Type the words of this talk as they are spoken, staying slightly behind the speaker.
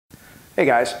Hey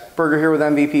guys, Berger here with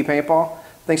MVP Paintball.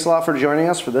 Thanks a lot for joining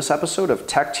us for this episode of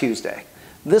Tech Tuesday.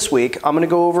 This week, I'm going to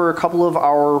go over a couple of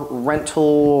our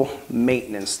rental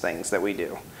maintenance things that we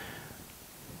do.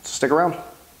 So stick around.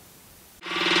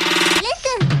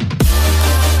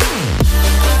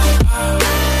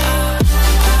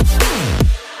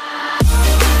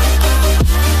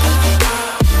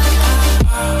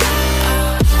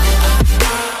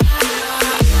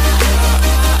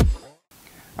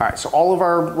 Alright, so all of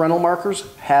our rental markers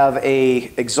have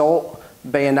a Exalt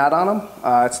Bayonet on them.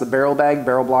 It's the barrel bag,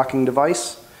 barrel blocking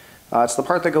device. It's the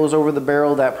part that goes over the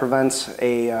barrel that prevents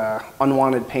a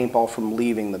unwanted paintball from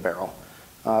leaving the barrel.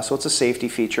 So it's a safety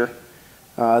feature.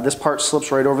 This part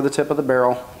slips right over the tip of the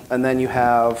barrel, and then you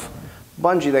have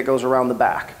bungee that goes around the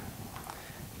back.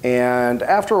 And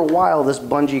after a while, this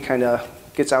bungee kind of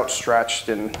gets outstretched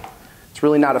and it's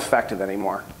really not effective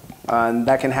anymore. And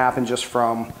that can happen just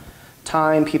from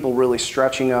time, people really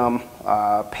stretching them,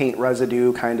 paint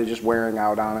residue kind of just wearing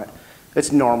out on it.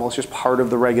 It's normal, it's just part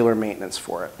of the regular maintenance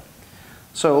for it.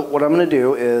 So what I'm going to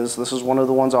do is, this is one of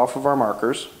the ones off of our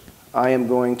markers. I am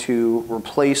going to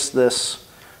replace this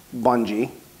bungee.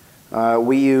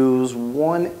 We use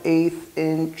 1/8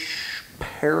 inch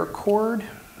paracord.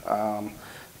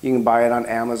 You can buy it on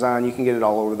Amazon, you can get it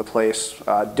all over the place.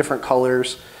 Different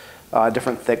colors,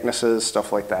 different thicknesses,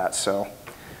 stuff like that. So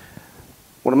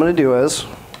what I'm going to do is,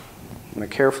 I'm going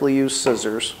to carefully use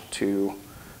scissors to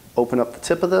open up the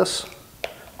tip of this.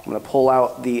 I'm going to pull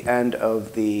out the end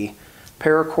of the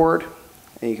paracord,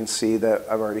 and you can see that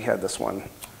I've already had this one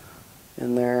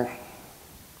in there.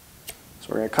 So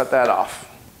we're going to cut that off.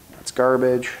 That's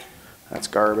garbage, that's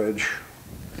garbage,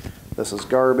 this is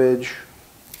garbage.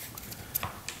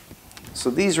 So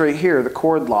these right here, the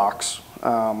cord locks,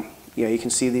 you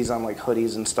can see these on like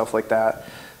hoodies and stuff like that.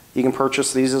 You can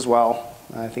purchase these as well.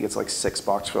 I think it's like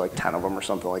 $6 for like 10 of them or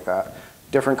something like that.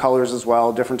 Different colors as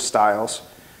well, different styles.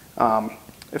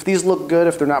 If these look good,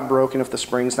 if they're not broken, if the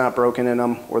spring's not broken in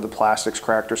them or the plastic's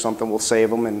cracked or something, we'll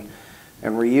save them and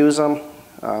reuse them.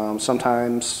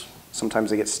 Sometimes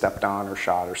they get stepped on or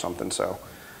shot or something, so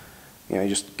you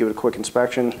just give it a quick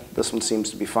inspection. This one seems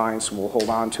to be fine, so we'll hold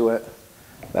on to it.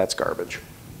 That's garbage.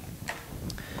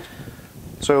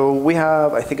 So we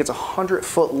have, I think it's a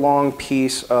 100-foot long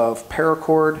piece of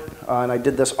paracord, and I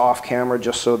did this off camera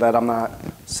just so that I'm not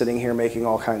sitting here making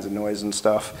all kinds of noise and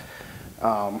stuff.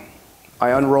 I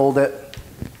unrolled it,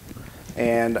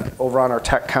 and over on our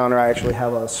tech counter I actually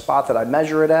have a spot that I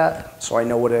measure it at, so I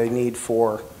know what I need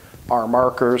for our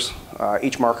markers.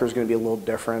 Each marker is going to be a little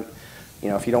different.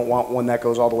 If you don't want one that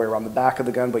goes all the way around the back of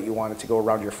the gun, but you want it to go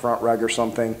around your front reg or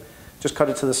something, just cut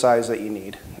it to the size that you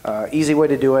need. Easy way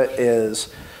to do it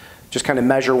is just kind of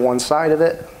measure one side of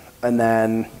it, and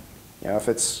then if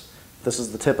this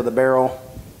is the tip of the barrel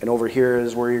and over here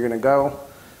is where you're going to go,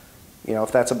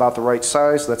 if that's about the right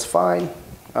size, that's fine.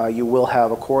 You will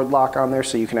have a cord lock on there,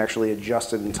 so you can actually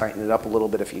adjust it and tighten it up a little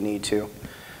bit if you need to.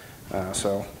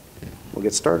 So we'll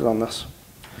get started on this.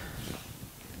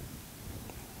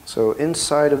 So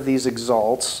inside of these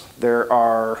Exalts, there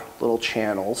are little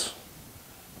channels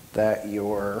that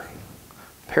your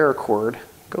paracord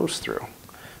goes through.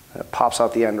 It pops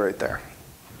out the end right there.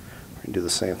 We're going to do the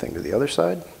same thing to the other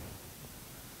side.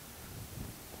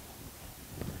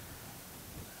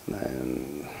 And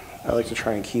then I like to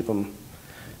try and keep them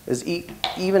as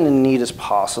even and neat as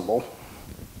possible.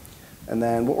 And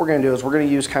then what we're going to do is we're going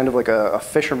to use kind of like a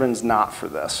fisherman's knot for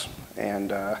this.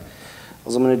 And what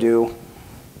I'm going to do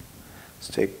is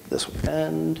take this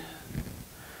end,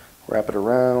 wrap it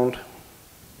around.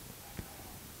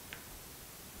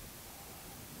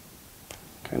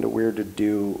 Kind of weird to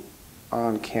do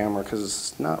on camera because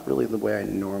it's not really the way I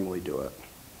normally do it,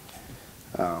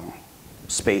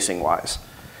 spacing wise.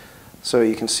 So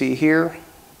you can see here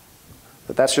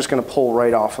that that's just going to pull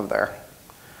right off of there.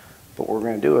 But what we're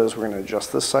going to do is we're going to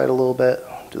adjust this side a little bit,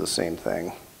 do the same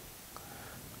thing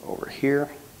over here,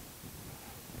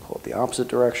 pull it the opposite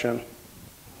direction.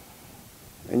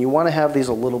 And you want to have these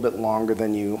a little bit longer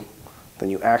than you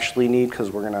actually need,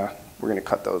 because we're going to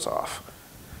cut those off.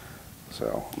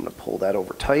 So I'm going to pull that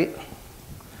over tight.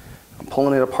 I'm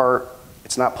pulling it apart.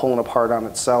 It's not pulling apart on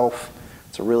itself.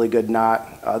 It's a really good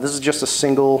knot. This is just a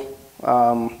single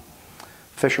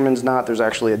fisherman's knot. There's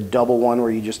actually a double one where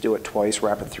you just do it twice,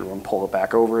 wrap it through and pull it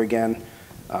back over again.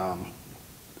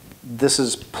 This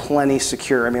is plenty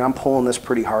secure. I mean, I'm pulling this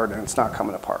pretty hard and it's not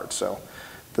coming apart. So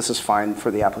this is fine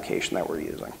for the application that we're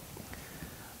using.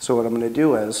 So what I'm going to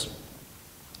do is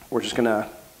we're just going to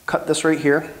cut this right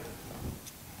here.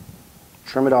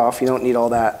 Trim it off. You don't need all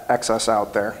that excess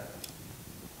out there.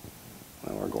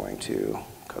 And we're going to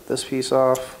cut this piece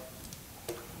off.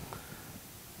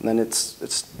 And then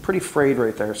it's pretty frayed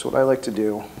right there, so what I like to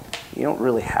do, you don't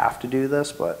really have to do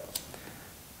this, but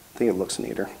I think it looks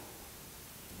neater.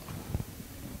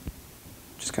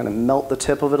 Just kind of melt the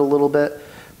tip of it a little bit,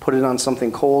 put it on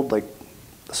something cold like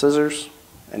the scissors,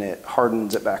 and it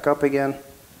hardens it back up again.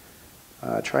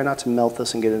 Try not to melt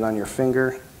this and get it on your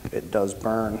finger. It does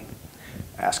burn.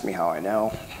 Ask me how I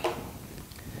know.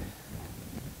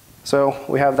 So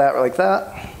we have that like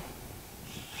that.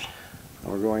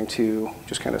 And we're going to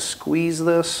just kind of squeeze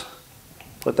this,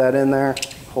 put that in there,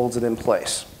 holds it in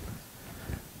place.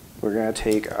 We're going to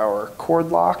take our cord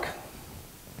lock.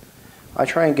 I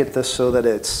try and get this so that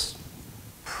it's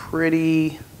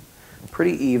pretty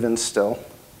even still.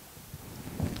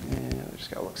 And I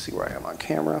just gotta see where I am on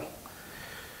camera.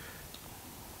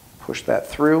 Push that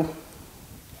through.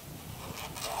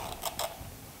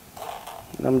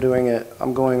 And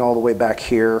I'm going all the way back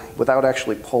here without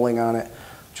actually pulling on it,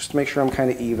 just to make sure I'm kind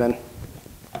of even.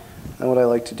 And what I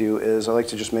like to do is I like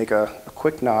to just make a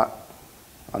quick knot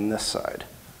on this side.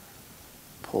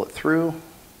 Pull it through.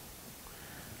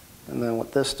 And then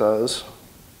what this does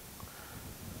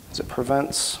is it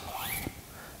prevents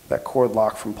that cord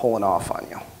lock from pulling off on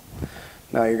you.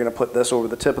 Now you're going to put this over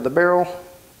the tip of the barrel,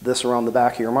 this around the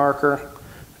back of your marker.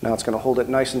 Now it's going to hold it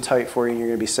nice and tight for you, and you're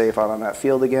going to be safe out on that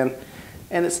field again.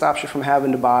 And it stops you from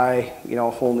having to buy, a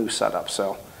whole new setup.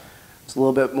 So it's a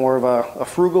little bit more of a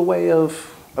frugal way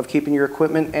of keeping your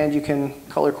equipment, and you can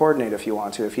color coordinate if you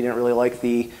want to. If you didn't really like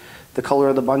the color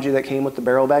of the bungee that came with the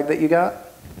barrel bag that you got,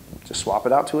 just swap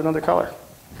it out to another color.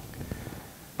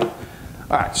 All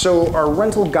right, so our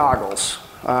rental goggles.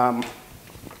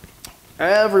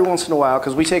 Every once in a while,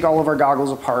 because we take all of our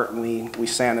goggles apart and we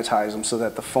sanitize them so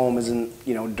that the foam isn't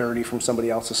dirty from somebody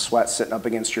else's sweat sitting up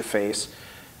against your face.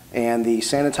 And the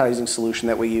sanitizing solution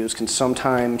that we use can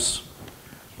sometimes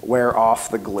wear off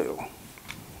the glue.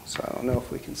 So I don't know if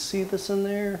we can see this in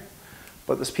there,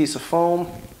 but this piece of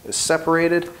foam is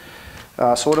separated.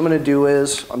 So what I'm going to do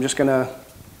is I'm just going to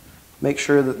make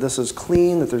sure that this is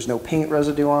clean, that there's no paint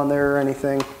residue on there or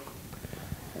anything.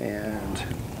 And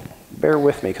bear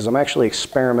with me because I'm actually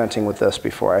experimenting with this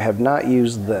before. I have not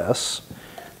used this.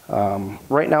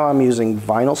 Right now I'm using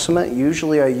vinyl cement.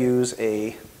 Usually I use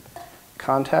a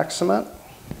contact cement.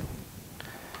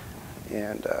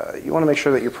 And you want to make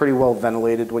sure that you're pretty well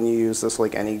ventilated when you use this,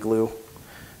 like any glue.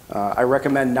 I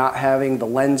recommend not having the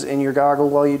lens in your goggle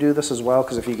while you do this as well,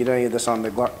 because if you get any of this on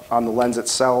the lens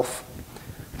itself,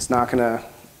 it's not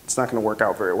gonna work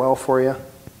out very well for you.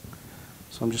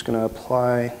 So I'm just gonna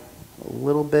apply a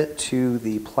little bit to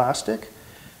the plastic,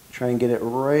 try and get it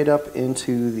right up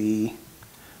into the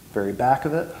very back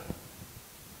of it.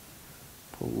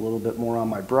 Put a little bit more on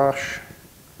my brush.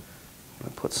 I'm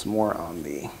gonna put some more on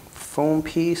the foam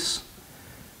piece.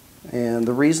 And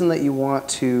the reason that you want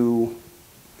to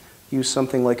use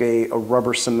something like a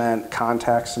rubber cement,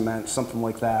 contact cement, something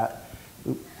like that,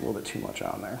 a little bit too much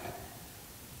on there,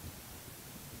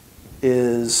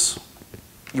 is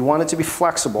you want it to be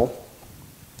flexible,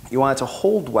 you want it to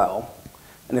hold well,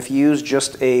 and if you use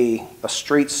just a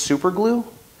straight super glue,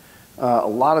 a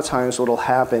lot of times what will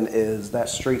happen is that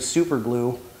straight super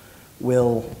glue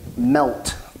will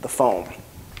melt the foam.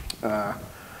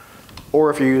 Or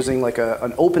if you're using like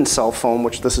an open cell foam,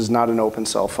 which this is not an open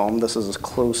cell foam, this is a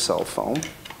closed cell foam.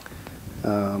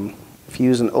 If you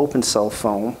use an open cell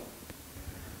foam,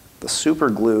 the super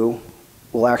glue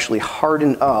will actually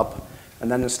harden up,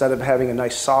 and then instead of having a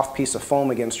nice soft piece of foam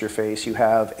against your face, you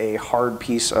have a hard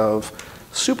piece of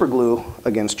super glue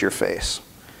against your face.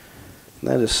 And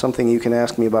that is something you can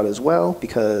ask me about as well,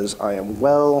 because I am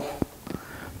well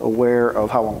aware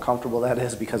of how uncomfortable that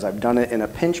is, because I've done it in a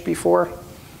pinch before.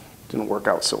 Didn't work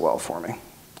out so well for me.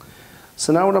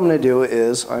 So now what I'm going to do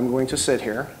is I'm going to sit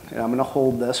here and I'm going to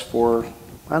hold this for,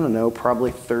 I don't know,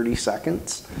 probably 30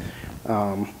 seconds.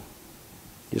 You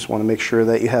just want to make sure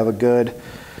that you have a good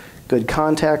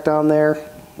contact on there.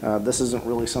 This isn't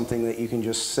really something that you can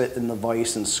just sit in the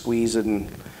vise and squeeze it and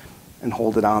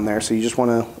hold it on there. So you just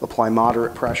want to apply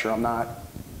moderate pressure. I'm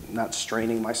not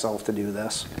straining myself to do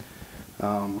this.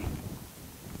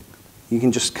 You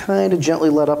can just kind of gently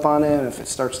let up on it, and if it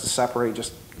starts to separate,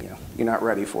 just, you're not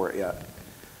ready for it yet.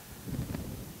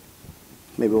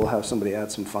 Maybe we'll have somebody add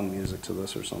some fun music to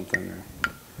this or something.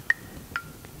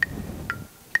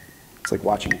 It's like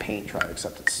watching paint dry,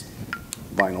 except it's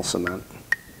vinyl cement.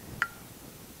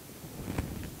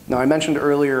 Now, I mentioned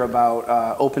earlier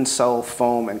about open cell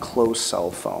foam and closed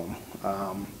cell foam.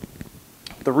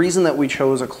 The reason that we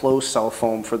chose a closed cell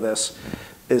foam for this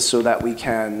is so that we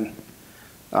can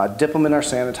dip them in our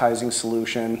sanitizing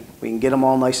solution, we can get them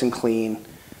all nice and clean,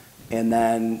 and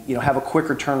then have a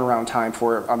quicker turnaround time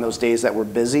for it on those days that we're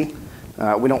busy.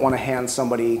 We don't want to hand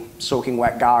somebody soaking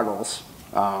wet goggles,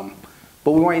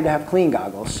 but we want you to have clean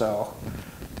goggles. So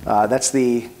that's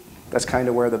kind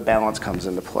of where the balance comes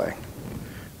into play.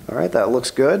 All right, that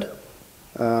looks good.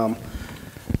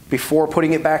 Before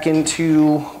putting it back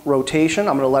into rotation,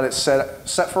 I'm going to let it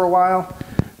set for a while,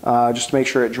 just to make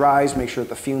sure it dries, make sure that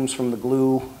the fumes from the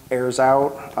glue airs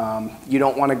out. You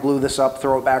don't want to glue this up,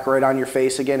 throw it back right on your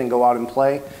face again, and go out and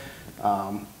play.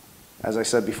 As I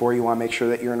said before, you want to make sure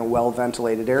that you're in a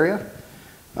well-ventilated area.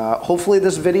 Hopefully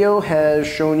this video has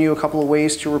shown you a couple of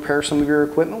ways to repair some of your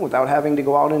equipment without having to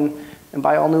go out and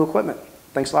buy all new equipment.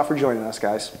 Thanks a lot for joining us,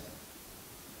 guys.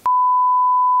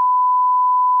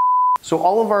 So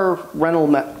all of our rental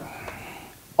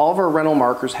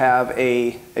markers have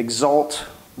a Exalt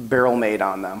barrel made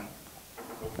on them.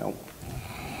 No,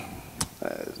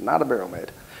 it's not a barrel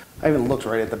made. I even looked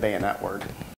right at the bayonet word.